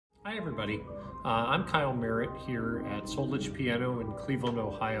Hi everybody, I'm Kyle Merritt here at Solich Piano in Cleveland,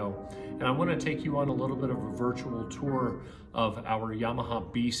 Ohio, and I want to take you on a little bit of a virtual tour of our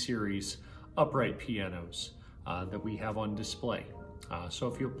Yamaha B Series upright pianos that we have on display. So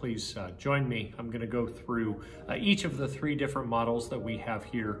if you'll please join me, I'm going to go through each of the three different models that we have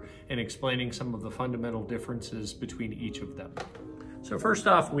here and explaining some of the fundamental differences between each of them. So first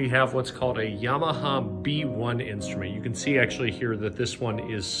off, we have what's called a Yamaha B1 instrument. You can see actually here that this one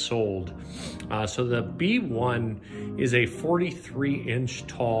is sold. So the B1 is a 43-inch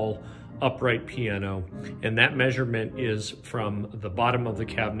tall upright piano, and that measurement is from the bottom of the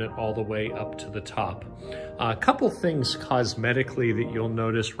cabinet all the way up to the top. A couple things cosmetically that you'll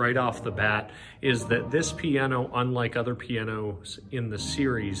notice right off the bat is that this piano, unlike other pianos in the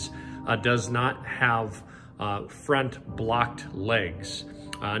series, does not have front blocked legs.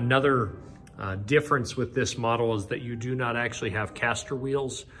 Another difference with this model is that you do not actually have caster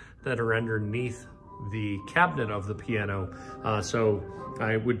wheels that are underneath the cabinet of the piano, so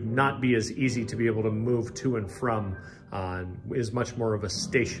it would not be as easy to be able to move to and from. Is much more of a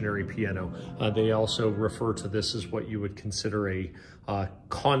stationary piano. They also refer to this as what you would consider a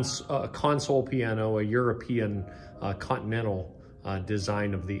console piano, a European continental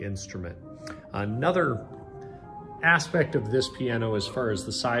design of the instrument. Another aspect of this piano as far as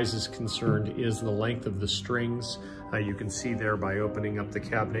the size is concerned is the length of the strings. You can see there by opening up the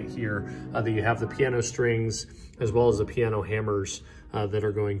cabinet here that you have the piano strings as well as the piano hammers that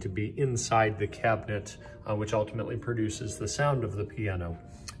are going to be inside the cabinet, which ultimately produces the sound of the piano.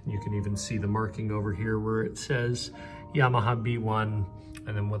 You can even see the marking over here where it says Yamaha B1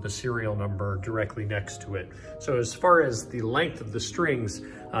 and then with a serial number directly next to it. So as far as the length of the strings,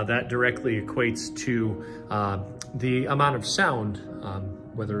 that directly equates to the amount of sound,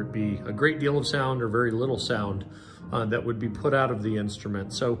 whether it be a great deal of sound or very little sound, that would be put out of the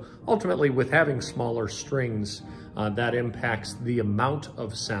instrument. So ultimately, with having smaller strings, that impacts the amount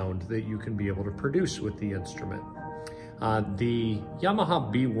of sound that you can be able to produce with the instrument. The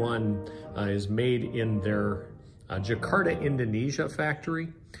Yamaha B1 is made in their Jakarta, Indonesia factory.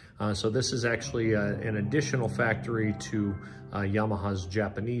 So this is actually an additional factory to Yamaha's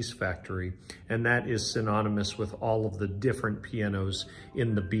Japanese factory, and that is synonymous with all of the different pianos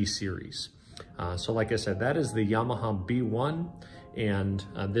in the B series. So like I said, that is the Yamaha B1, and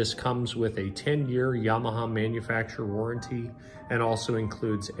this comes with a 10-year Yamaha manufacturer warranty and also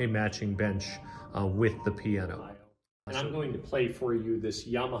includes a matching bench with the piano. And I'm going to play for you this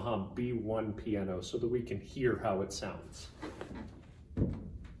Yamaha B1 piano so that we can hear how it sounds.